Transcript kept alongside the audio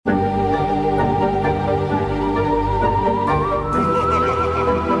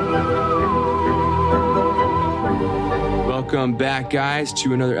Welcome back, guys,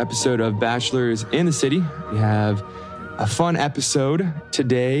 to another episode of Bachelors in the City. We have a fun episode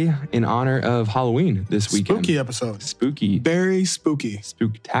today in honor of Halloween this weekend. Spooky episode. Spooky. Very spooky.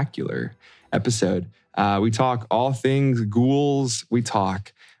 Spooktacular episode. We talk all things ghouls. We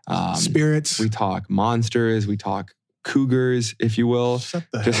talk spirits. We talk monsters. We talk cougars, if you will. Shut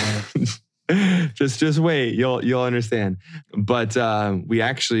the hell up. Just wait. You'll understand. But we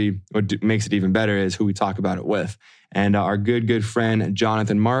actually, what makes it even better is who we talk about it with. And our good friend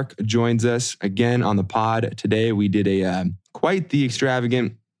Jonathan Mark joins us again on the pod today. We did a quite the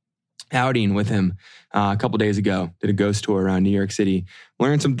extravagant outing with him a couple days ago. Did a ghost tour around New York City.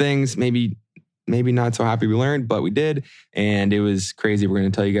 Learned some things. Maybe not so happy we learned, but we did, and it was crazy. We're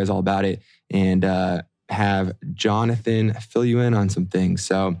going to tell you guys all about it and have Jonathan fill you in on some things.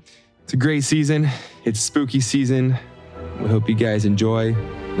 So it's a great season. It's spooky season. We hope you guys enjoy.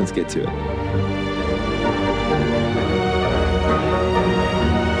 Let's get to it.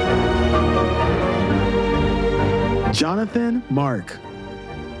 Jonathan Mark.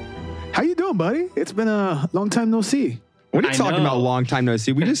 How you doing, buddy? It's been a long time no see. What are you talking about? Long time no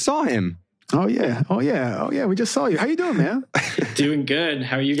see. We just saw him. Oh yeah. We just saw you. How you doing, man? Doing good.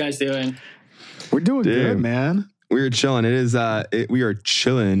 How are you guys doing? We're doing good, man. We are chilling. We are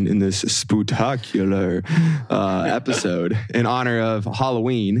chilling in this spooktacular episode in honor of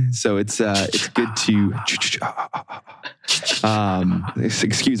Halloween. So it's good to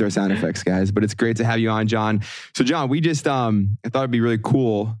excuse our sound effects, guys, but it's great to have you on, John. So John, we just I thought it'd be really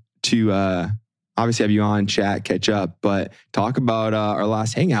cool to obviously have you on, chat, catch up, but talk about our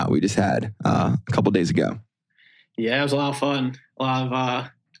last hangout we just had a couple days ago. Yeah, it was a lot of fun. A lot of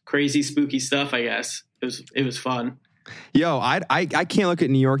crazy, spooky stuff, I guess. It was fun. Yo, I can't look at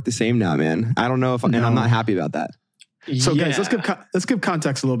New York the same now, man. I don't know if and I'm not happy about that. So guys, let's give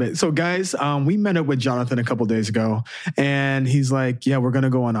context a little bit. So guys, we met up with Jonathan a couple days ago, and he's like, "Yeah, we're gonna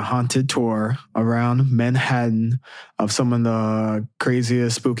go on a haunted tour around Manhattan of some of the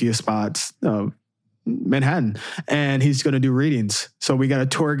craziest, spookiest spots of Manhattan, and he's gonna do readings." So we got a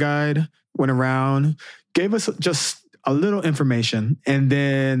tour guide, went around, gave us just a little information, and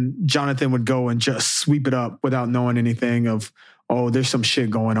then Jonathan would go and just sweep it up without knowing anything of, oh, there's some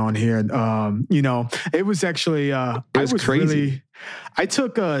shit going on here. It was actually, it was crazy. I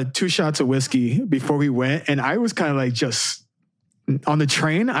took 2 shots of whiskey before we went, and I was kind of like just on the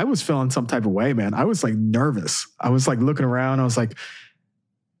train. I was feeling some type of way, man. I was like nervous. I was like looking around. I was like,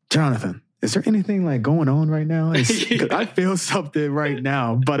 Jonathan, is there anything like going on right now? I feel something right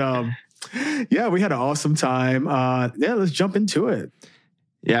now, but, yeah, we had an awesome time. Let's jump into it.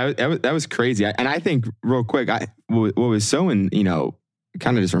 Yeah, that was crazy. And I think real quick, what was so kind of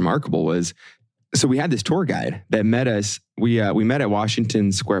just remarkable was, so we had this tour guide that met us. We met at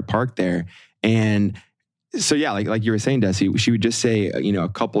Washington Square Park there, and so yeah, like you were saying, Desi, she would just say a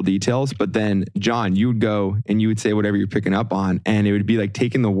couple details, but then John, you would go and you would say whatever you're picking up on, and it would be like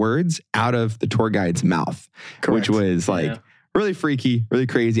taking the words out of the tour guide's mouth. Correct. Which was like. Yeah. Really freaky, really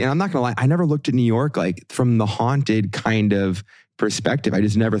crazy. And I'm not going to lie, I never looked at New York like from the haunted kind of perspective. I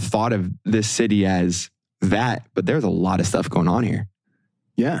just never thought of this city as that. But there's a lot of stuff going on here.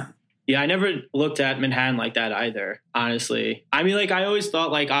 Yeah. Yeah, I never looked at Manhattan like that either, honestly. I mean, like I always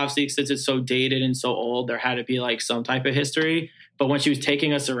thought like obviously since it's so dated and so old, there had to be like some type of history. But when she was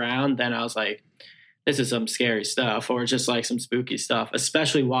taking us around, then I was like, this is some scary stuff or just like some spooky stuff,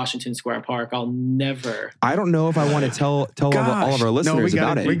 especially Washington Square Park. I don't know if I want to tell all of our listeners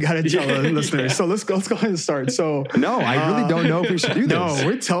about it. We got to tell our listeners. So let's go ahead and start. So no, I really don't know if we should do this. No,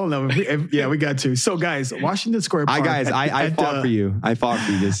 we're telling them. We got to. So guys, Washington Square Park. I fought for you. I fought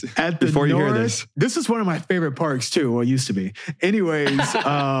for you this before you hear this. This is one of my favorite parks too. Well, it used to be. Anyways,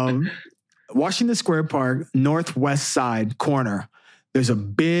 Washington Square Park, northwest side corner. There's a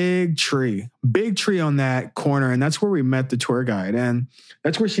big tree on that corner. And that's where we met the tour guide. And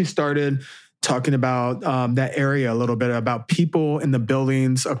that's where she started talking about that area a little bit, about people in the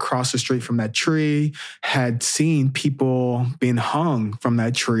buildings across the street from that tree had seen people being hung from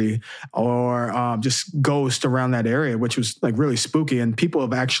that tree or just ghosts around that area, which was like really spooky. And people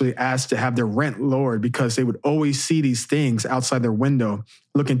have actually asked to have their rent lowered because they would always see these things outside their window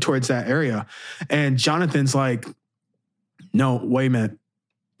looking towards that area. And Jonathan's like, no, wait a minute.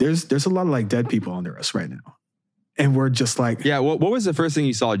 There's a lot of like dead people under us right now. And we're just like... Yeah, what was the first thing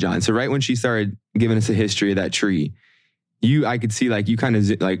you saw, John? So right when she started giving us a history of that tree, I could see like you kind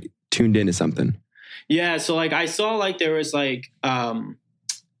of like tuned into something. Yeah, so like I saw like there was like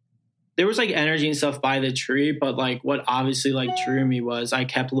energy and stuff by the tree, but like what obviously like drew me was I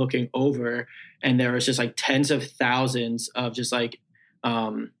kept looking over and there was just like tens of thousands of just like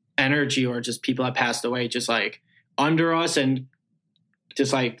energy or just people that passed away just like under us and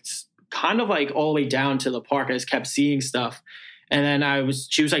just like kind of like all the way down to the park. I just kept seeing stuff. And then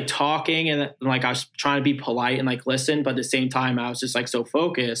she was like talking and like I was trying to be polite and like listen, but at the same time I was just like so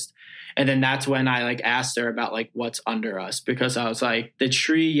focused. And then that's when I like asked her about like what's under us, because I was like, the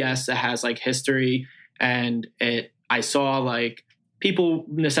tree, yes, it has like history, and I saw like people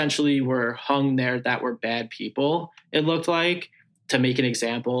essentially were hung there that were bad people, it looked like, to make an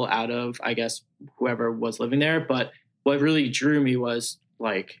example out of, I guess, whoever was living there. But what really drew me was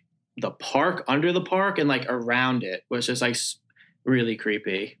like the park, under the park, and like around it was just like really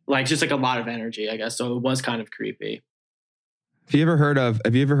creepy, like just like a lot of energy, I guess. So it was kind of creepy. Have you ever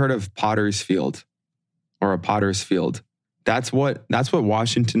heard of Potter's Field or a Potter's Field? That's what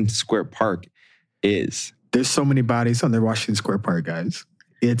Washington Square Park is. There's so many bodies under Washington Square Park, guys.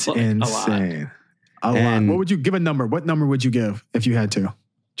 It's insane. A lot. What would you give a number? What number would you give if you had to,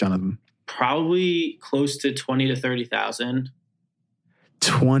 Jonathan? Probably close to 20 to 30,000.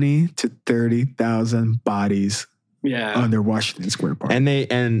 20 to 30,000 bodies. Yeah. Under Washington Square Park.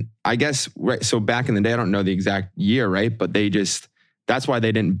 And I guess, right, so back in the day, I don't know the exact year, right? But that's why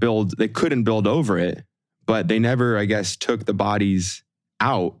they couldn't build over it, but they never, I guess, took the bodies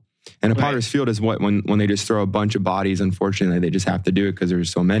out. And a Potter's Field is when they just throw a bunch of bodies, unfortunately, they just have to do it because there's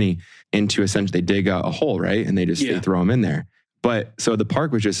so many, into essentially they dig a hole, right? And they throw them in there. But so the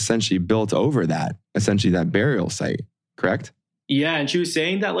park was just essentially built over that, essentially that burial site, correct? Yeah. And she was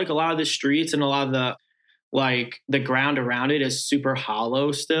saying that like a lot of the streets and a lot of the ground around it is super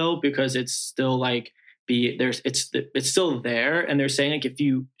hollow still, because it's still like it's still there. And they're saying like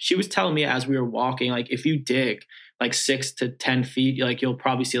she was telling me as we were walking, like if you dig like 6 to 10 feet, like you'll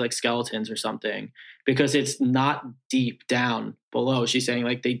probably see like skeletons or something, because it's not deep down below. She's saying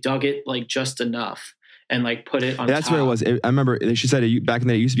like they dug it like just enough and like put it on That's top. where it was. I remember she said back in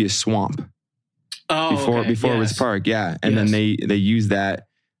the day it used to be a swamp. Before it was park. Yeah. And then they used that,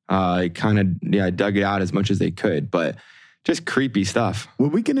 kind of dug it out as much as they could, but just creepy stuff.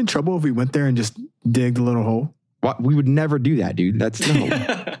 Would we get in trouble if we went there and just digged a little hole? What? We would never do that, dude. That's no.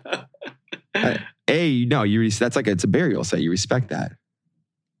 That's like it's a burial site. You respect that.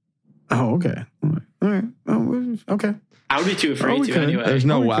 Oh, okay. All right. Oh, okay. I would be too afraid to anyway. There's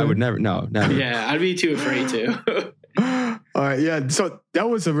no way. I would never. No, never. Yeah, I'd be too afraid to. All right. Yeah. So that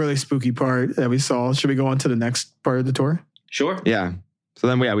was a really spooky part that we saw. Should we go on to the next part of the tour? Sure. Yeah. So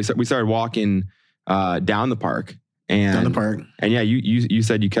then we started walking down the park. And yeah, you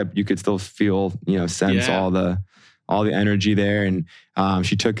said you could still feel, sense all the energy there. And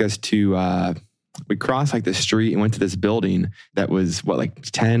she took us to we crossed like the street and went to this building that was like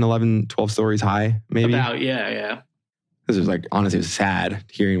 10, 11, 12 stories high, maybe. About, yeah. This was like, honestly, it was sad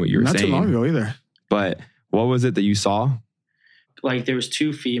hearing what you were saying. Not too long ago either. But what was it that you saw? Like there was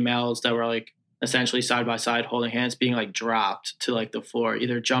 2 females that were like essentially side by side holding hands, being like dropped to like the floor,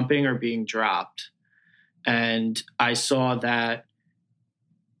 either jumping or being dropped. And I saw that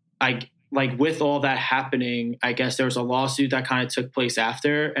with all that happening, I guess there was a lawsuit that kind of took place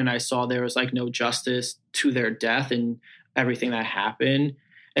after, and I saw there was like no justice to their death and everything that happened.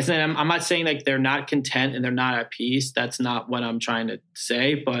 And so I'm not saying like they're not content and they're not at peace. That's not what I'm trying to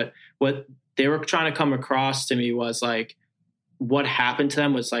say. But what they were trying to come across to me was like what happened to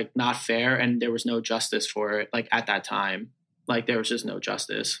them was like not fair, and there was no justice for it. Like at that time, like there was just no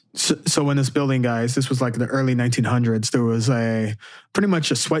justice. So in this building, guys, this was like the early 1900s. There was pretty much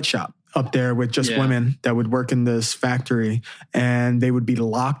a sweatshop up there with just women that would work in this factory, and they would be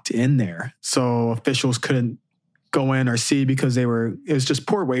locked in there. So officials couldn't go in or see because it was just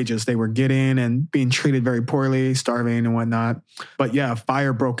poor wages they were getting and being treated very poorly, starving and whatnot. But yeah,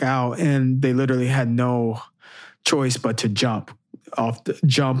 fire broke out and they literally had no choice but to jump out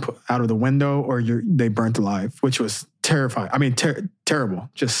of the window or they burnt alive, which was terrifying. I mean, terrible,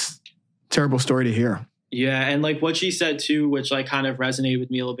 just terrible story to hear. Yeah. And like what she said too, which like kind of resonated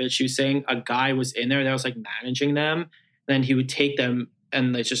with me a little bit. She was saying a guy was in there that was like managing them. Then he would take them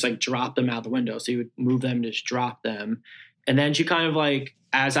and like just like drop them out the window. So he would move them, just drop them. And then she kind of like,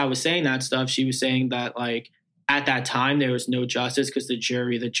 as I was saying that stuff, she was saying that like at that time there was no justice because the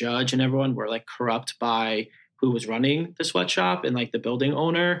jury, the judge and everyone were like corrupt by who was running the sweatshop and like the building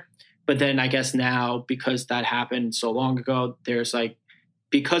owner. But then I guess now, because that happened so long ago, there's like,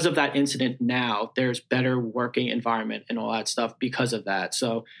 because of that incident now, there's better working environment and all that stuff because of that.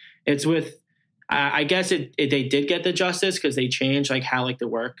 So it's with, I guess they did get the justice because they changed like how like the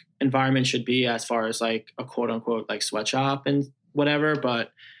work environment should be as far as like a quote unquote like sweatshop and whatever.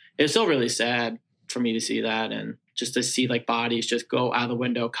 But it's still really sad for me to see that and just to see like bodies just go out the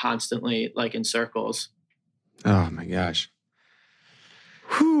window constantly, like in circles. Oh my gosh.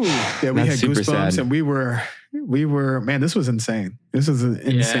 Whew. Yeah, we had That's super goosebumps, sad. and we were, man, this was insane. This was an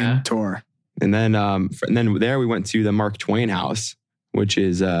insane tour. And then there we went to the Mark Twain house, which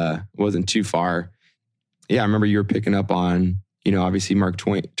is wasn't too far. Yeah, I remember you were picking up on, obviously Mark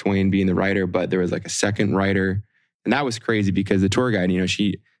Twain being the writer, but there was like a second writer. And that was crazy because the tour guide,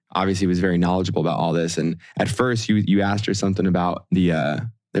 she obviously was very knowledgeable about all this. And at first you asked her something about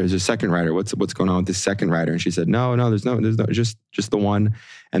there's a second writer. What's going on with this second writer? And she said, no, there's no, just the one.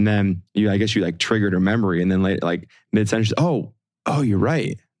 And then I guess you like triggered her memory. And then later, like mid-sentence, oh, you're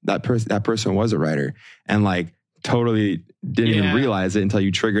right. That person was a writer, and like totally didn't even realize it until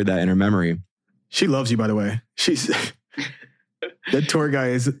you triggered that in her memory. She loves you, by the way. She's that tour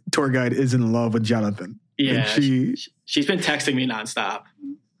guide is in love with Jonathan. Yeah, she's been texting me nonstop.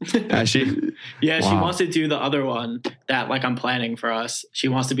 She? Yeah, wow. She wants to do the other one that like I'm planning for us. She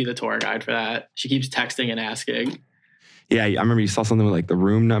wants to be the tour guide for that. She keeps texting and asking. Yeah, I remember you saw something with like the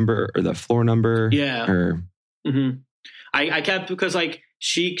room number or the floor number. Yeah. I kept, because like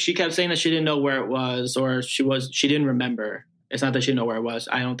she kept saying that she didn't know where it was, or she didn't remember. It's not that she didn't know where it was.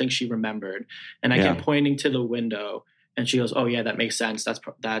 I don't think she remembered. And I kept pointing to the window, and she goes, "Oh yeah, that makes sense.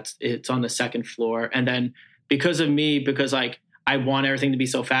 That's it's on the second floor." And then because like I want everything to be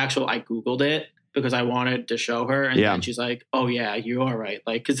so factual, I Googled it because I wanted to show her. And then she's like, "Oh yeah, you are right."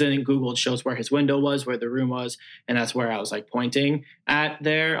 Like, because then in Google it shows where his window was, where the room was, and that's where I was like pointing at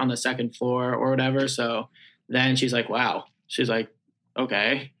there on the second floor or whatever. So then she's like, "Wow." She's like,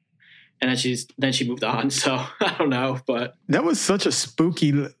 "Okay." And then she moved on. So I don't know, but that was such a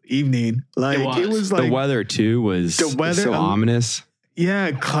spooky evening. Like it was like the weather too was so ominous.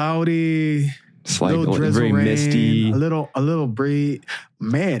 Yeah, cloudy, like very rain, misty, a little breeze.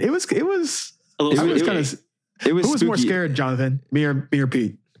 Man, it was. It was who was more scared, Jonathan? Me or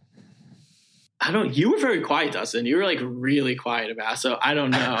Pete? You were very quiet, Dustin. You were like really quiet about it, so I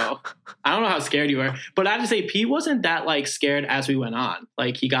don't know. I don't know how scared you were. But I have to say, Pete wasn't that like scared as we went on.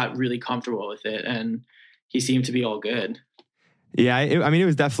 Like he got really comfortable with it, and he seemed to be all good. Yeah, it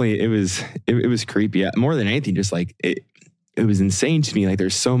was definitely, it was creepy. More than anything, just like it was insane to me. Like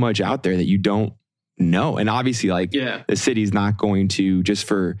there's so much out there that you don't know. And obviously like the city's not going to, just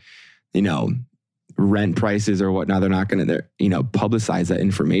for, rent prices or whatnot, they're not going to, publicize that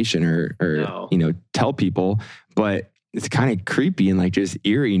information or tell people. But it's kind of creepy and like just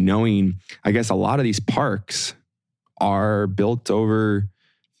eerie knowing, I guess a lot of these parks are built over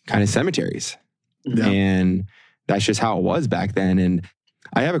kind of cemeteries. Yeah. And that's just how it was back then. And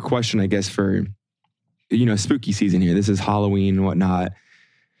I have a question, I guess, for, spooky season here. This is Halloween and whatnot.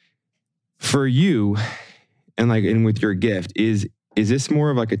 For you, and with your gift, is this more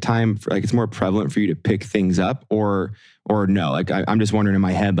of like a time for, like, it's more prevalent for you to pick things up or no? Like I'm just wondering in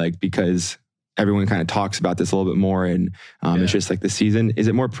my head, like, because everyone kind of talks about this a little bit more and it's just like the season. Is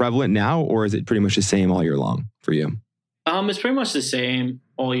it more prevalent now, or is it pretty much the same all year long for you? It's pretty much the same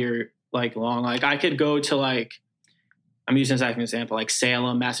all year long. Like I could go to like, I'm using this as an example, like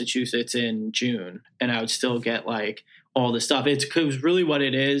Salem, Massachusetts in June, and I would still get like all the stuff. It's because really what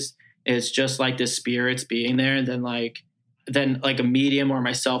it is just like the spirits being there, and then a medium or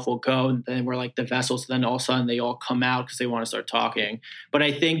myself will go, and then we're like the vessels. Then all of a sudden they all come out because they want to start talking. But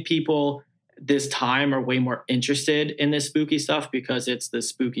I think people this time are way more interested in this spooky stuff because it's the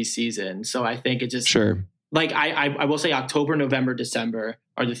spooky season. So I think it just like I will say October, November, December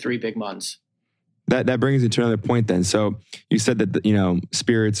are the 3 big months. That brings it to another point then. So you said that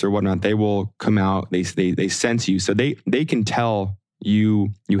spirits or whatnot, they will come out. They sense you, so they can tell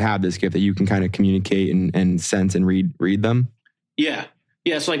you have this gift that you can kind of communicate and sense and read them. Yeah.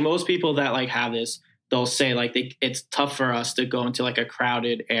 So like most people that like have this, they'll say like it's tough for us to go into like a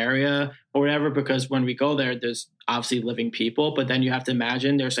crowded area or whatever, because when we go there's obviously living people, but then you have to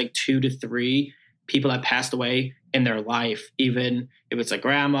imagine there's like 2 to 3 people that passed away in their life, even if it's a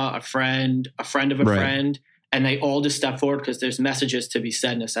grandma, a friend of a friend, and they all just step forward because there's messages to be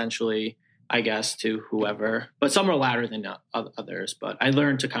said, essentially, I guess, to whoever. But some are louder than others. But I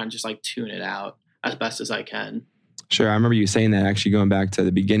learned to kind of just like tune it out as best as I can. Sure. I remember you saying that, actually going back to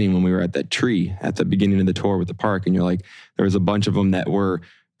the beginning when we were at that tree at the beginning of the tour with the park. And you're like, there was a bunch of them that were,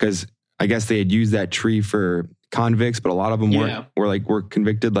 because I guess they had used that tree for convicts, but a lot of them were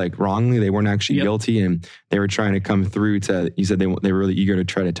convicted like wrongly. They weren't actually guilty, and they were trying to come through to, you said they were really eager to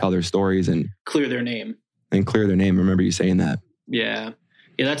try to tell their stories and clear their name. I remember you saying that. Yeah,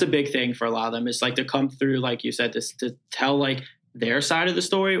 that's a big thing for a lot of them. It's like to come through, like you said, to tell like their side of the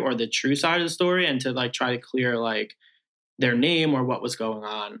story or the true side of the story, and to like try to clear like their name or what was going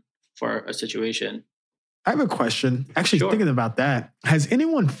on for a situation. I have a question. Actually, thinking about that, has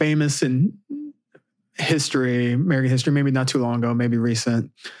anyone famous in history, American history, maybe not too long ago, maybe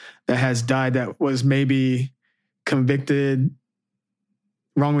recent, that has died that was maybe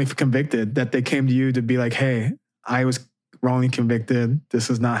wrongly convicted, that they came to you to be like, hey, I was wrongly convicted. This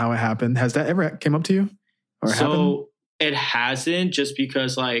is not how it happened. Has that ever came up to you? Or happened? It hasn't, just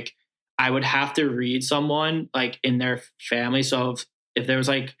because like I would have to read someone like in their family. So if there was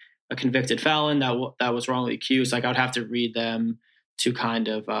like a convicted felon that was wrongly accused, like I would have to read them to kind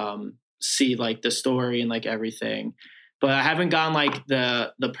of see like the story and like everything. But I haven't gotten like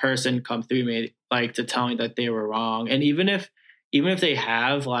the person come through me like to tell me that they were wrong. And even if they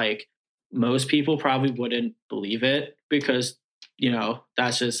have, like, most people probably wouldn't believe it because, you know,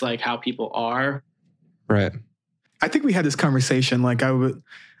 that's just like how people are. Right. I think we had this conversation. Like I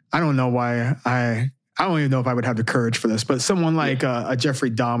don't know why I don't even know if I would have the courage for this, but someone like a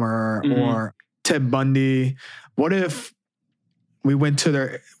Jeffrey Dahmer or Ted Bundy, what if we went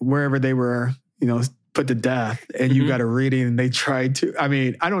to wherever they were, you know, put to death, and you got a reading and they tried to, I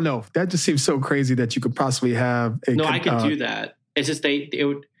mean, I don't know. That just seems so crazy that you could possibly have I could do that. It's just it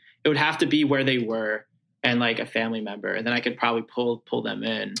would have to be where they were and like a family member, and then I could probably pull them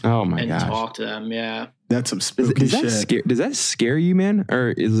in. Oh my gosh. Talk to them. Yeah. That's some spooky shit. Does that scare you, man? Or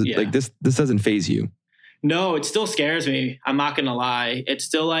is it like this doesn't faze you? No, it still scares me. I'm not going to lie. It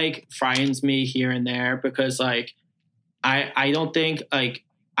still like frightens me here and there because like, I don't think like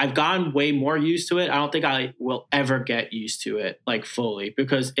I've gotten way more used to it. I don't think I will ever get used to it like fully,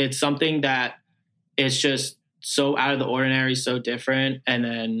 because it's something that it's just so out of the ordinary, so different. And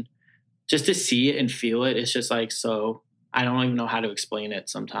then just to see it and feel it, it's just like, so I don't even know how to explain it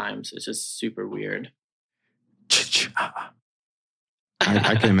sometimes. It's just super weird.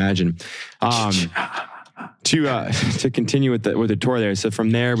 I can imagine. To continue with the tour there. So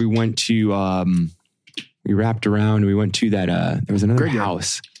from there we went to we wrapped around. We went to that. There was another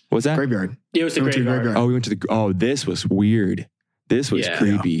house. What was that? Graveyard. Yeah, it was the graveyard. Oh, we went to this was weird. This was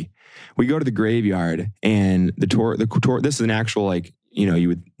creepy. Yeah. We go to the graveyard, and the tour. This is an actual, like, you know, you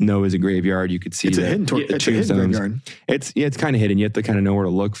would know as a graveyard. You could see it's a hidden graveyard. It's kind of hidden. You have to kind of know where to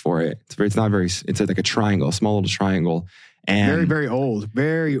look for it. It's not very. It's like a triangle, a small little triangle. And very, very old.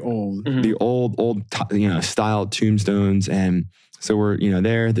 Very old. Mm-hmm. The old, you know, style tombstones. And so we're, you know,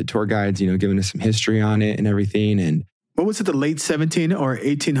 there. The tour guide's, you know, giving us some history on it and everything. And what was it? The late 1700s or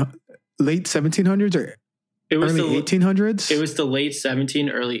late 1700s or it was early 1800s? It was the late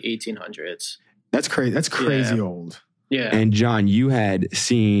early 1800s. That's crazy. That's crazy old. Yeah. And John, you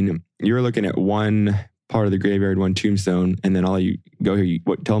were looking at one part of the graveyard, one tombstone, and then all you go here.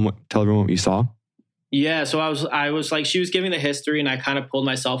 Tell everyone what you saw. Yeah. So I was like, she was giving the history, and I kind of pulled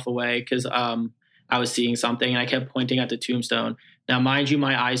myself away because I was seeing something, and I kept pointing at the tombstone. Now, mind you,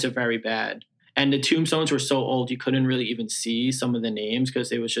 my eyes are very bad. And the tombstones were so old, you couldn't really even see some of the names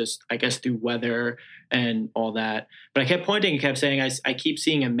because it was just, I guess, through weather and all that. But I kept pointing and kept saying, I keep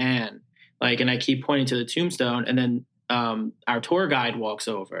seeing a man, like, and I keep pointing to the tombstone. And then our tour guide walks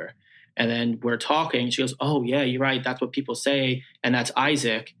over, and then we're talking. She goes, "Oh yeah, you're right. That's what people say. And that's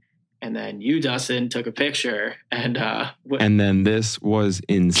Isaac." And then you, Dustin, took a picture, and then this was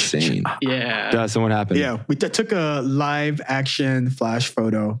insane. Yeah. Dustin, what happened? Yeah, we took a live action flash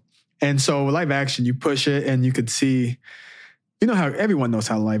photo. And so live action, you push it and you could see, you know how everyone knows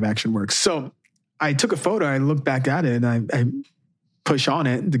how live action works. So I took a photo, I looked back at it, and I push on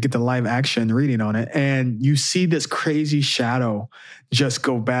it to get the live action reading on it. And you see this crazy shadow just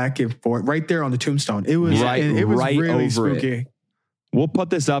go back and forth right there on the tombstone. It was really spooky. It. We'll put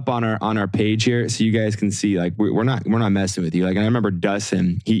this up on our page here so you guys can see. Like we're not messing with you. Like, and I remember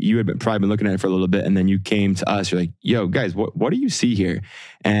Dustin, you had probably been looking at it for a little bit, and then you came to us. You're like, "Yo, guys, what do you see here?"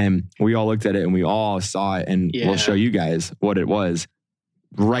 And we all looked at it, and we all saw it, and we'll show you guys what it was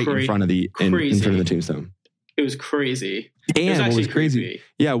right in front of the tombstone. It was crazy. And what was crazy?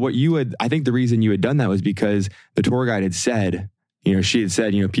 Yeah, I think the reason you had done that was because the tour guide had said, you know, she had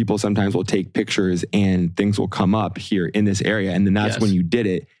said, you know, people sometimes will take pictures and things will come up here in this area. And then that's when you did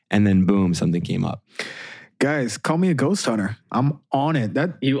it. And then boom, something came up. Guys, call me a ghost hunter. I'm on it.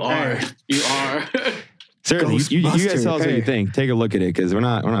 You are. Seriously, you guys tell us what you think. Take a look at it, because we're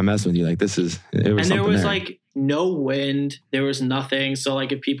not messing with you. Like, it was and there was like no wind. There was nothing. So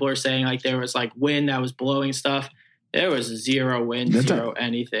like if people are saying like there was like wind that was blowing stuff, there was zero wind,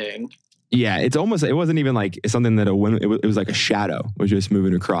 anything. Yeah, it wasn't even like something that it was like a shadow was just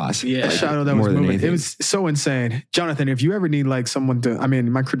moving across. Yeah, a shadow that was moving. It was so insane. Jonathan, if you ever need like someone to, I mean,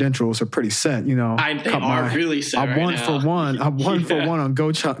 my credentials are pretty set, you know. They are really set. I'm one for one on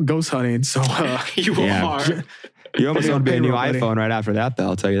ghost hunting. So you are. You almost want to be a new iPhone right after that, though.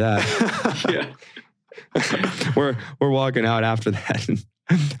 I'll tell you that. Yeah. We're walking out after that.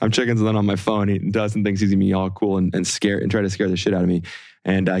 I'm checking something on my phone. Dustin thinks he's gonna be all cool and scare and try to scare the shit out of me.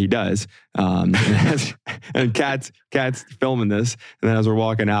 And he does. And Kat's filming this. And then as we're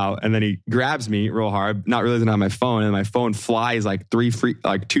walking out, and then he grabs me real hard, not realizing I have my phone, and my phone flies like 2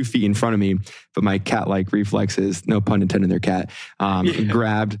 feet in front of me. But my cat-like reflexes, no pun intended there, cat,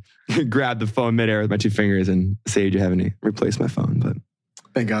 grabbed the phone midair with my 2 fingers and saved you having to replace my phone. But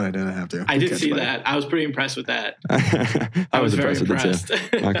thank God I didn't have to. I did see that. I was pretty impressed with that. I was impressed with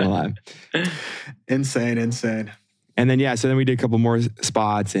it too. Not gonna lie. Insane. And then, so then we did a couple more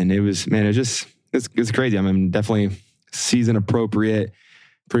spots, and it was crazy. I mean, definitely season appropriate,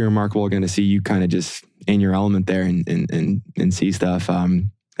 pretty remarkable. Going to see you kind of just in your element there and see stuff.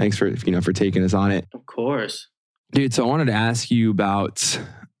 Thanks for taking us on it. Of course, dude. So I wanted to ask you about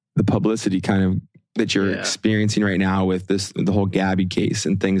the publicity kind of that you're experiencing right now with the whole Gabby case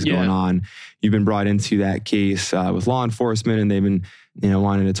and things going on. You've been brought into that case with law enforcement, and they've been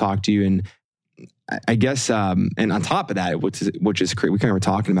wanting to talk to you. And I guess, and on top of that, which is great, we kind of were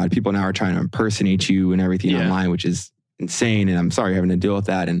talking about it. People now are trying to impersonate you and everything online, which is insane. And I'm sorry having to deal with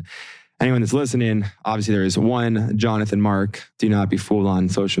that. And anyone that's listening, obviously there is one Jonathan Mark. Do not be fooled on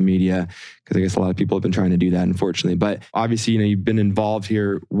social media, because I guess a lot of people have been trying to do that, unfortunately. But obviously, you've been involved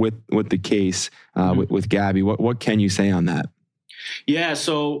here with the case with Gabby. What can you say on that? Yeah.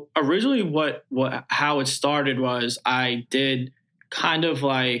 So originally, how it started was I did kind of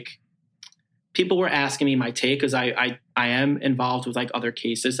like. People were asking me my take, because I am involved with like other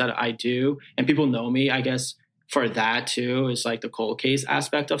cases that I do, and people know me, I guess, for that too, is like the cold case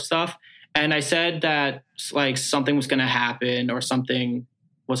aspect of stuff. And I said that like something was going to happen, or something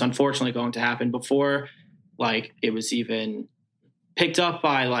was unfortunately going to happen before like it was even picked up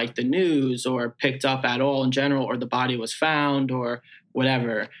by like the news, or picked up at all in general, or the body was found or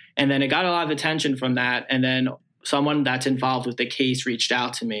whatever. And then it got a lot of attention from that. And then someone that's involved with the case reached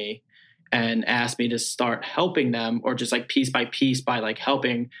out to me and asked me to start helping them, or just like piece by piece by like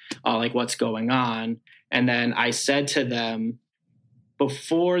helping like what's going on. And then I said to them,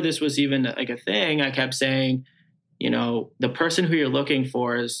 before this was even like a thing, I kept saying, the person who you're looking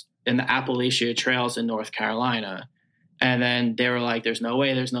for is in the Appalachia Trails in North Carolina. And then they were like, there's no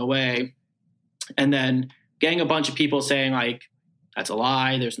way. And then getting a bunch of people saying like, that's a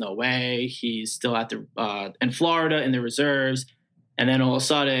lie, there's no way, he's still at in Florida in the reserves. And then all of a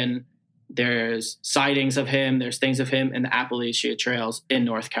sudden, there's sightings of him, there's things of him in the Appalachia Trails in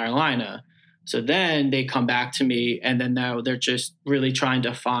North Carolina. So then they come back to me, and then now they're just really trying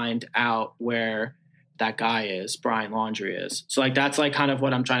to find out where that guy is, Brian Laundrie is. So like that's like kind of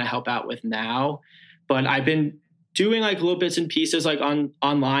what I'm trying to help out with now. But I've been doing like little bits and pieces like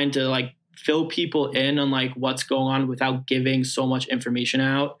online to like fill people in on like what's going on without giving so much information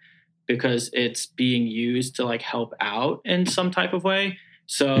out, because it's being used to like help out in some type of way.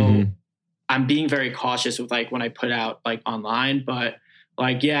 So I'm being very cautious with like when I put out like online, but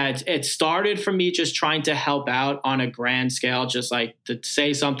like, it started from me just trying to help out on a grand scale, just like to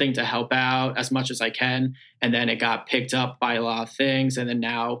say something to help out as much as I can. And then it got picked up by a lot of things. And then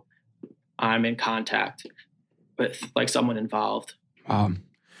now I'm in contact with like someone involved.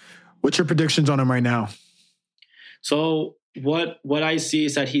 What's your predictions on him right now? So what I see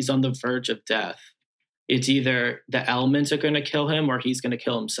is that he's on the verge of death. It's either the elements are going to kill him, or he's going to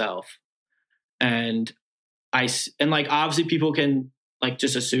kill himself. And like obviously people can like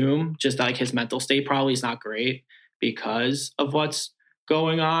just assume just like his mental state probably is not great because of what's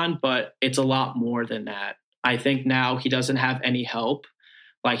going on, but it's a lot more than that. I think now he doesn't have any help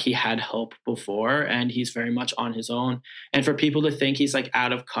like he had help before, and he's very much on his own. And for people to think he's like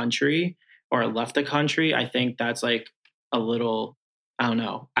out of country or left the country, I think that's like a little, I don't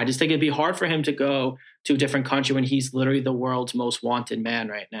know. I just think it'd be hard for him to go to a different country when he's literally the world's most wanted man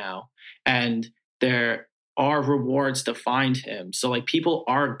right now. And there are rewards to find him. So like people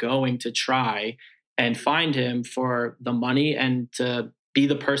are going to try and find him for the money and to be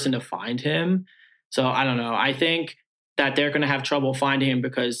the person to find him. So I don't know. I think that they're going to have trouble finding him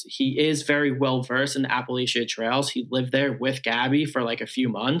because he is very well versed in the Appalachia Trails. He lived there with Gabby for like a few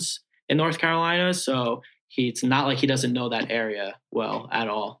months in North Carolina. So it's not like he doesn't know that area well at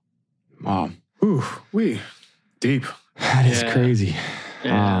all. Wow. Ooh, deep. That is crazy.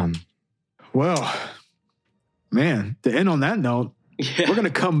 Yeah. Well, man, to end on that note, we're going to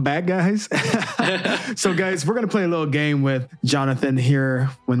come back, guys. So, guys, we're going to play a little game with Jonathan here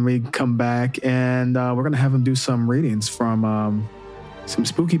when we come back. And we're going to have him do some readings from some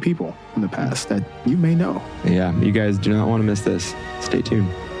spooky people from the past that you may know. Yeah, you guys do not want to miss this. Stay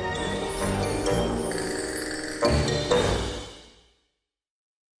tuned.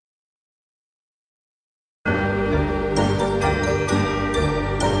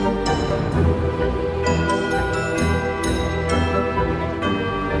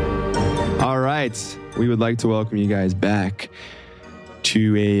 right. We would like to welcome you guys back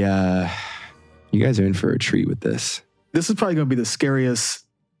to a... you guys are in for a treat with this. This is probably going to be the scariest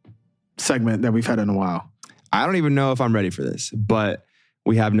segment that we've had in a while. I don't even know if I'm ready for this, but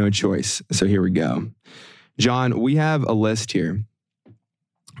we have no choice. So here we go. John, we have a list here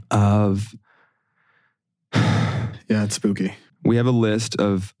of... Yeah, it's spooky. We have a list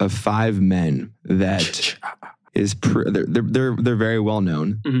of 5 men that is... they're very well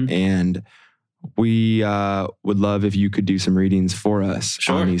known. Mhm. And we would love if you could do some readings for us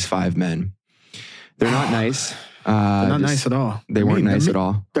Sure. on these 5 men. They're not nice. They're not nice at all. They weren't nice at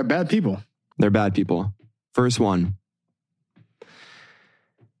all. They're bad people. They're bad people. First one.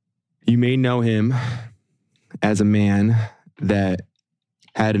 You may know him as a man that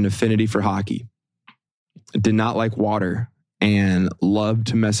had an affinity for hockey, did not like water, and loved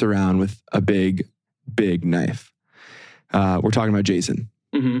to mess around with a big, big knife. We're talking about Jason.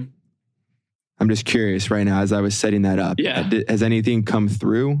 Mm-hmm. I'm just curious right now as I was setting that up. Yeah. Has anything come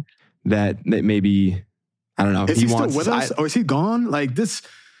through that maybe, I don't know. Is he still with us or is he gone? Like this,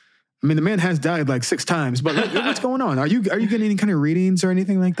 I mean, the man has died like 6 times, but like, what's going on? Are you getting any kind of readings or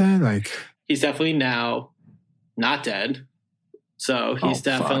anything like that? Like, He's definitely now not dead. So he's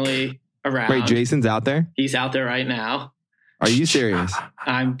definitely around. Wait, Jason's out there? He's out there right now. Are you serious?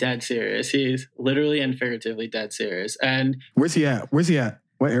 I'm dead serious. He's literally and figuratively dead serious. And where's he at?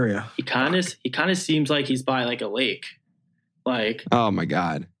 What area? he kind of seems like he's by like a lake. Like, Oh my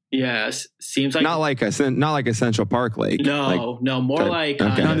God. yes, seems like Not like a Central Park Lake. no, more type- like okay.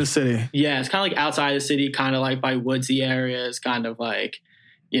 kind Not in of, the city. yeah, it's kind of like outside the city, kind of like by woodsy areas, kind of like,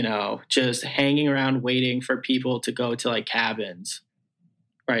 just hanging around waiting for people to go to like cabins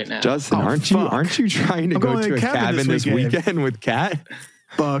right now. Justin, Oh, aren't you trying to I'm go going to to a a cabin cabin this this weekend. weekend with Kat?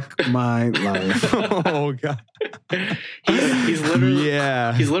 Fuck my life. Oh God. he's literally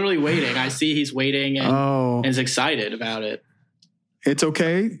Yeah. he's literally waiting. I see he's waiting and, Oh, and is excited about it. it's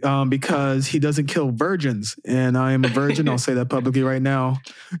okay because he doesn't kill virgins, and I am a virgin. I'll say that publicly right now.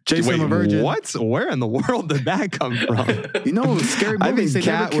 Jason, I'm a virgin. what? Where in the world did that come from? You know, scary I movies. think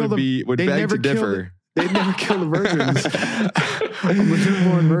they never Kat kill would the. would they beg never to kill differ. They never kill the virgins. I'm a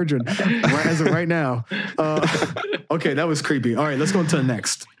newborn virgin as of right now. Okay, that was creepy. All right, let's go to the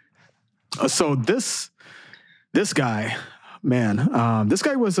next. So this guy, man, this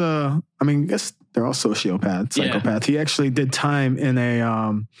guy was I guess they're all psychopath. Yeah. He actually did time in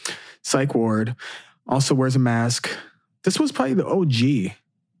a psych ward. Also wears a mask. This was probably the OG.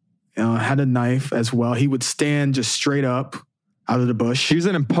 Had a knife as well. He would stand just straight up out of the bush. He was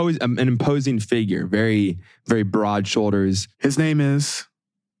an imposing figure, very, very broad shoulders. His name is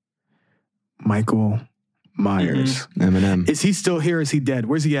Michael Myers. Eminem. Is he still here? Is he dead?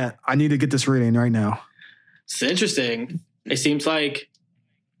 Where's he at? I need to get this reading right now. It's interesting. It seems like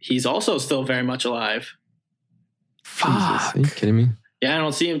he's also still very much alive. Jesus, are you kidding me? Yeah, I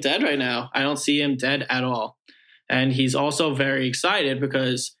don't see him dead right now. I don't see him dead at all. And he's also very excited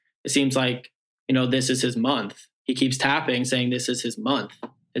because it seems like, this is his month. He keeps tapping saying this is his month,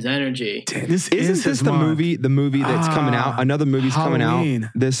 his energy. Damn, this Isn't is this his the month. movie that's coming out? Another movie's coming Halloween.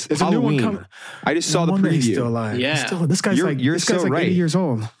 out this There's a new Halloween. one coming. I just saw the No wonder he's preview. still alive. Yeah. This guy's You're this guy's so like right. 80 years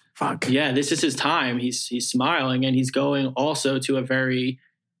old. Fuck. Yeah, this is his time. He's smiling and he's going also to a very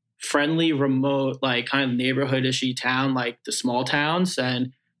friendly, remote, like kind of neighborhood-ishy town, like the small towns.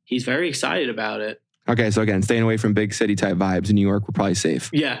 And he's very excited about it. Okay, so again, staying away from big city type vibes. In New York, we're probably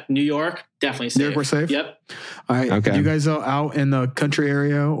safe. Yeah, New York, definitely safe. New York, we're safe? Yep. All right. Okay. You guys are out in the country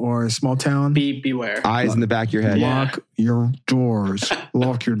area or a small town? Beware. Eyes in the back of your head. Yeah. Lock your doors.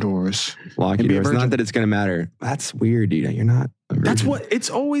 Lock your doors. Lock And be your a doors. virgin. Not that it's going to matter. That's weird, dude. You're not a virgin. That's what it's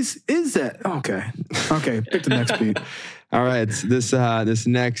always is that. Okay. Okay. Pick the next beat. All right. This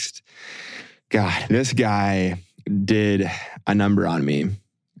next... God, this guy did a number on me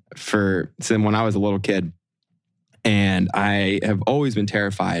since when I was a little kid. And I have always been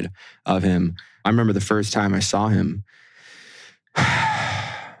terrified of him. I remember the first time I saw him.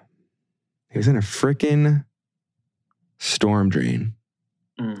 He was in a freaking storm drain.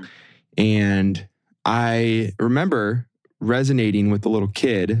 Mm. And I remember resonating with the little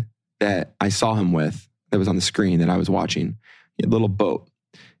kid that I saw him with that was on the screen that I was watching. He had a little boat.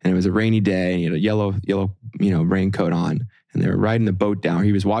 And it was a rainy day, and he had a yellow, raincoat on. And they were riding the boat down.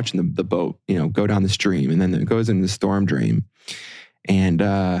 He was watching the boat, go down the stream, and then it goes into the storm drain. And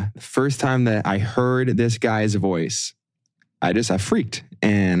the first time that I heard this guy's voice, I freaked.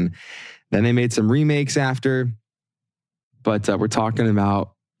 And then they made some remakes after. But we're talking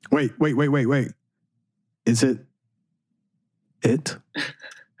about... Wait. Is it? It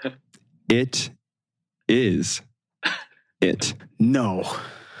is it. No.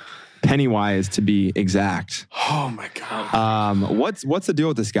 Pennywise to be exact. Oh my God. What's the deal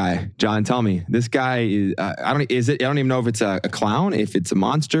with this guy, John? Tell me. This guy is. I don't even know if it's a clown, if it's a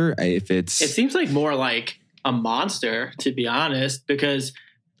monster, if it's. It seems like more like a monster, to be honest, because,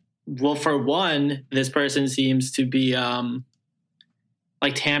 well, for one, this person seems to be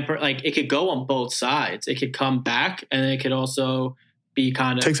like tamper. Like it could go on both sides. It could come back, and it could also be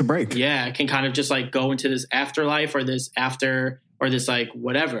kind of takes a break. Yeah, it can kind of just like go into this afterlife or this after or this like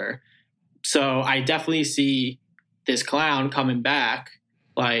whatever. So I definitely see this clown coming back,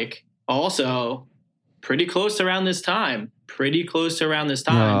 like also pretty close around this time.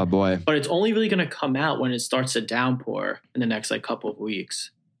 Oh boy! But it's only really going to come out when it starts to downpour in the next like couple of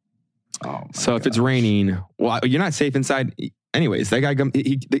weeks. Oh, so if it's raining, well, you're not safe inside. Anyways, that guy,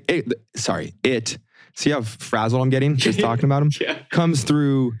 it. See how frazzled I'm getting just talking about him? Yeah. Comes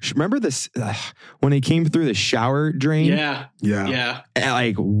through. Remember this when he came through the shower drain? Yeah. And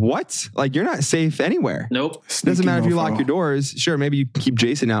like what? Like you're not safe anywhere. Nope. Doesn't matter if you lock your doors. Sure, maybe you keep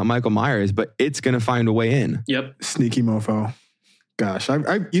Jason out, Michael Myers, but it's gonna find a way in. Yep. Sneaky mofo. Gosh,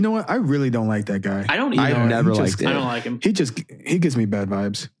 I you know what? I really don't like that guy. I don't either. I've never liked it. I don't like him. He gives me bad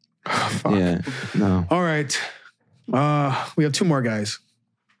vibes. Oh, fuck. Yeah. No. All right. We have two more guys.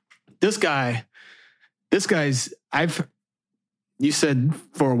 This guy's you said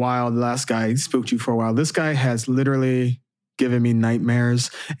for a while, the last guy spooked you for a while. This guy has literally given me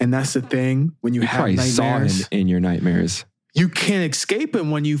nightmares. And that's the thing. When you have probably nightmares, saw him in your nightmares. You can't escape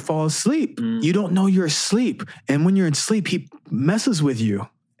him when you fall asleep. You don't know you're asleep. And when you're in sleep, he messes with you.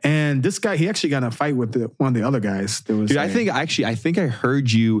 And this guy, he actually got in a fight with one of the other guys. Dude, I think I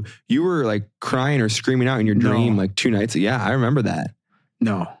heard you were like crying or screaming out in your dream like 2 nights. Yeah, I remember that.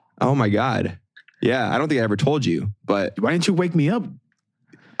 No. Oh my God. Yeah, I don't think I ever told you, but why didn't you wake me up?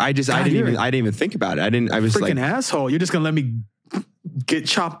 I didn't even think about it. I was freaking like, asshole. You're just gonna let me get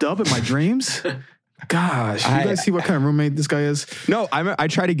chopped up in my dreams? Gosh, you guys see what kind of roommate this guy is? No, I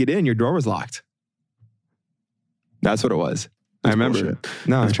tried to get in. Your door was locked. That's what it was. I remember. Bullshit.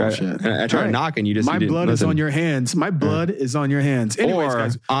 No, That's I tried knocking. You just my blood is on your hands. My blood is on your hands. Anyways, or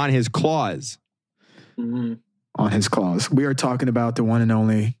guys, on his claws. Mm-hmm. On his claws. We are talking about the one and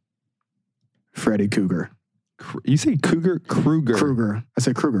only Freddy Krueger. You say Krueger? Krueger. I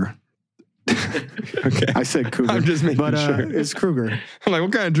said Krueger. Okay. I said Krueger. I'm just making sure. It's Krueger. I'm like,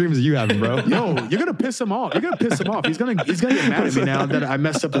 what kind of dreams are you having, bro? Yo, you're gonna piss him off. He's gonna get mad at me now that I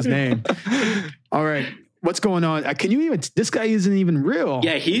messed up his name. All right. What's going on? This guy isn't even real.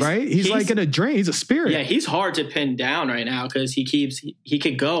 Yeah, he's like in a dream. He's a spirit. Yeah, he's hard to pin down right now because he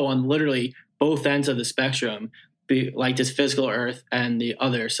could go on literally both ends of the spectrum, be like this physical earth and the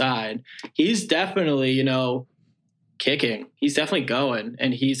other side. He's definitely, kicking. He's definitely going,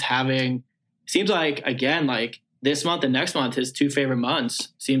 and he's having. Seems like again, like this month and next month, his 2 favorite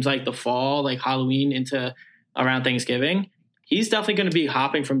months. Seems like the fall, like Halloween into around Thanksgiving. He's definitely going to be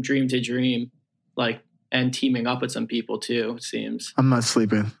hopping from dream to dream, like. And teaming up with some people too, it seems. I'm not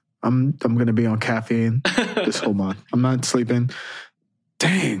sleeping. I'm going to be on caffeine this whole month. I'm not sleeping.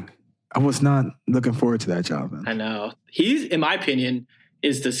 Dang. I was not looking forward to that job, man. I know. He's, in my opinion,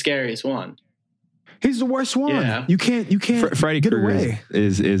 is the scariest one. He's the worst one. Yeah. You can't Freddy get Krueger away.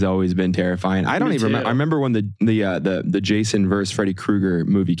 is always been terrifying. I don't even remember. I remember when the Jason versus Freddy Krueger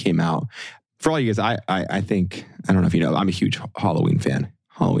movie came out. For all you guys, I think, I don't know if you know, I'm a huge Halloween fan.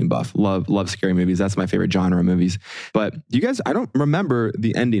 Halloween buff. Love scary movies. That's my favorite genre of movies. But you guys, I don't remember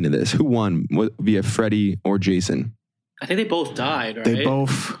the ending of this. Who won via Freddy or Jason? I think they both died, right? They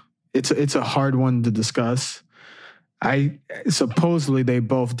both. It's a hard one to discuss. Supposedly they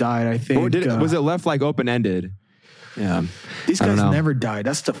both died. I think. Or was it left like open ended? Yeah. These guys never died.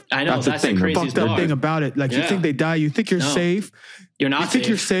 That's the. I know. That's the craziest fucked up thing about it. Like you think they die, you think you're safe. You're not. You think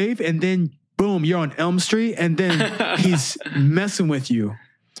you're safe, and then boom, you're on Elm Street, and then he's messing with you.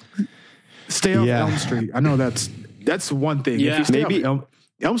 Stay off Elm Street. I know that's one thing. Yeah. If you stay off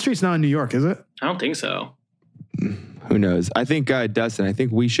Elm Street's not in New York, is it? I don't think so. Who knows? I think, Dustin, I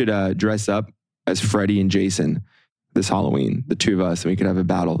think we should dress up as Freddy and Jason this Halloween, the two of us, and we could have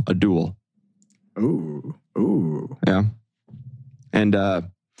a duel. Ooh. Yeah.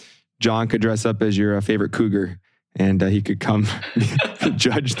 And John could dress up as your favorite cougar, and he could come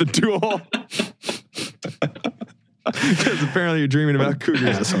judge the duel. Because apparently you're dreaming about cougars.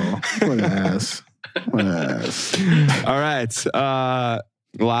 Asshole. What an ass. All right.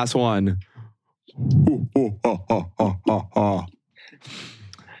 Last one.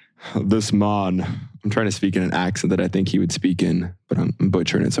 This man. I'm trying to speak in an accent that I think he would speak in, but I'm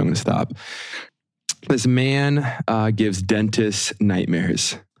butchering it, so I'm going to stop. This man gives dentists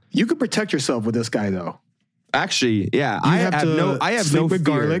nightmares. You could protect yourself with this guy, though. Actually, yeah. I have no fear.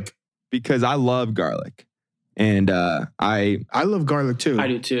 garlic. because I love garlic. And I love garlic too. I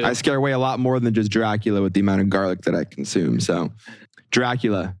do too. I scare away a lot more than just Dracula with the amount of garlic that I consume. So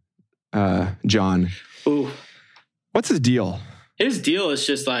Dracula, John. Ooh. What's his deal? His deal is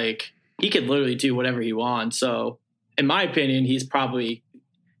just like, he could literally do whatever he wants. So in my opinion, he's probably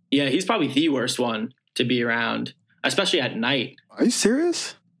the worst one to be around, especially at night. Are you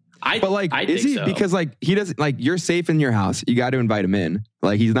serious? I is he? so. Because like he doesn't, like, you're safe in your house. You got to invite him in.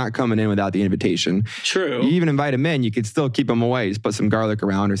 Like, he's not coming in without the invitation. True. You even invite him in, you could still keep him away. Just put some garlic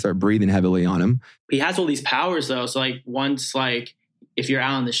around or start breathing heavily on him. He has all these powers though. So like once, like if you're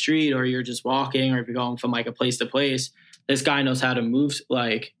out on the street or you're just walking or if you're going from like a place to place, this guy knows how to move,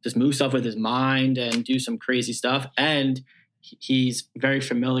 like just move stuff with his mind and do some crazy stuff. And he's very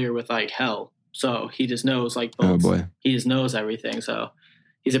familiar with like hell. So he just knows like, Oh boy. he just knows everything. So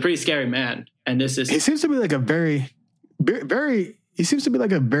he's a pretty scary man. And this is He seems to be like a very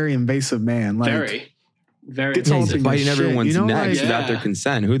invasive man. Like, very Gets all He's up in your biting shit, everyone's you know, necks like- without their Yeah.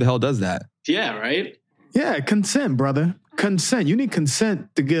 consent. Who the hell does that? yeah, right? yeah, consent, brother. Consent. You need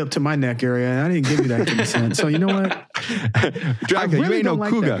consent to get up to my neck area, and I didn't give you that consent. So you know what? Dracula, really you ain't no don't like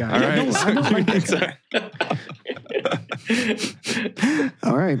cougar. that guy. All I right. don't like that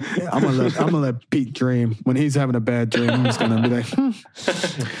All right, I'm gonna let Pete dream. When he's having a bad dream, I'm just gonna be like,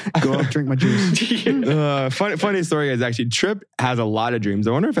 go up, drink my juice. Funny story is actually Trip has a lot of dreams.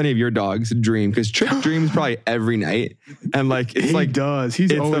 I wonder if any of your dogs dream, because Trip dreams probably every night, and like it's He like does.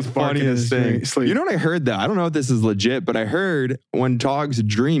 He's it's always the barking in his funniest thing. sleep. You know what I heard though? I don't know if this is legit, but I heard when dogs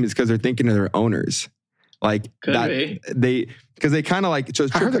dream is because they're thinking of their owners. Like Could that be. because they kind of like. So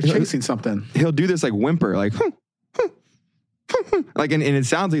I heard they're chasing something. He'll do this like whimper, like like, and it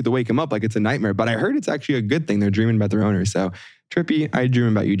sounds like to wake him up like it's a nightmare. But I heard it's actually a good thing. They're dreaming about their owners. So Trippy, I dream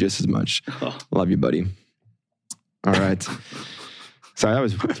about you just as much. Oh. Love you, buddy. All right. Sorry, that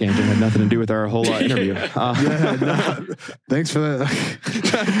was a tangent. Had nothing to do with our whole interview. Thanks for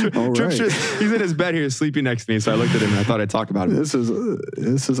that. All Trip's right. he's in his bed here, sleeping next to me. So I looked at him and I thought I'd talk about him. This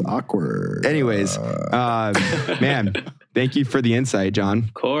is awkward. Anyways, man, thank you for the insight, John.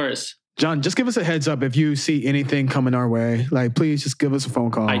 Of course. John, just give us a heads up if you see anything coming our way. Like, please just give us a phone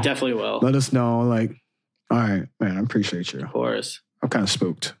call. I definitely will. Let us know. Like, all right, man, I appreciate you. Of course. I'm kind of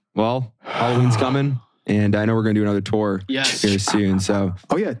spooked. Well, Halloween's coming, and I know we're going to do another tour Yes. here soon. So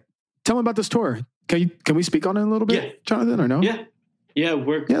Oh yeah, tell me about this tour. Can we speak on it a little bit, Yeah. Jonathan, or no? Yeah. Yeah.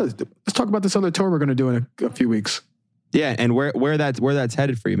 Let's talk about this other tour we're going to do in a few weeks. yeah, and where that's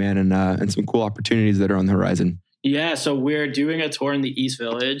headed for you, man, and some cool opportunities that are on the horizon. Yeah, so we're doing a tour in the East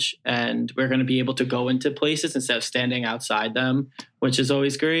Village, and we're going to be able to go into places instead of standing outside them, which is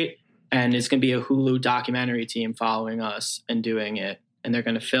always great. And it's going to be a Hulu documentary team following us and doing it. And they're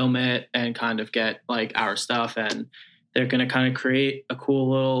going to film it and kind of get like our stuff, and they're going to kind of create a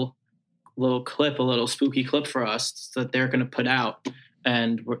cool little clip, a little spooky clip for us that they're going to put out.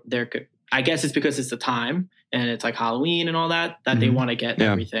 And I guess it's because it's the time and it's like Halloween and all that they want to get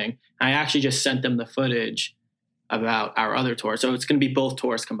Yeah. everything. I actually just sent them the footage about our other tour. So it's going to be both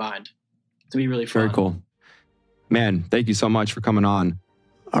tours combined. It's going to be really fun. Very cool. Man, thank you so much for coming on.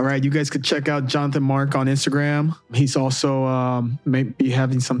 All right, you guys could check out Jonathan Mark on Instagram. He's also maybe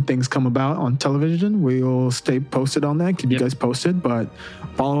having some things come about on television. We'll stay posted on that. Keep you guys posted, but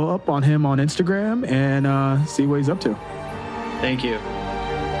follow up on him on Instagram and see what he's up to. Thank you.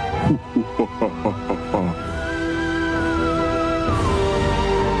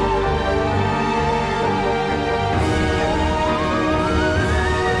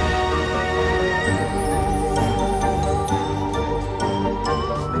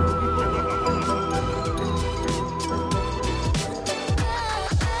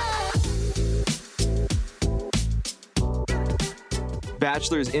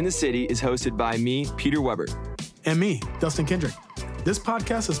 Bachelors in the City is hosted by me, Peter Weber. And me, Dustin Kendrick. This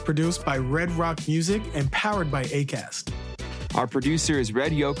podcast is produced by Red Rock Music and powered by Acast. Our producer is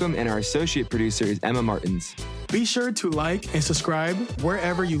Red Yoakum, and our associate producer is Emma Martins. Be sure to like and subscribe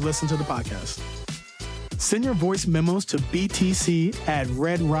wherever you listen to the podcast. Send your voice memos to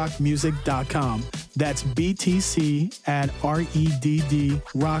btc@redrockmusic.com. That's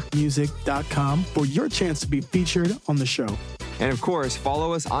btc@reddrockmusic.com for your chance to be featured on the show. And of course,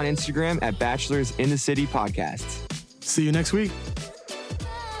 follow us on Instagram at Bachelors in the City Podcasts. See you next week.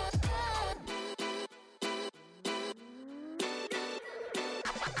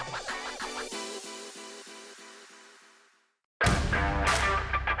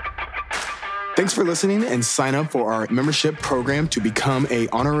 Thanks for listening, and sign up for our membership program to become an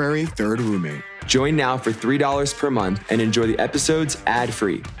honorary third roommate. Join now for $3 per month and enjoy the episodes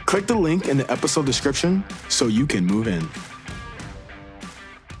ad-free. Click the link in the episode description so you can move in.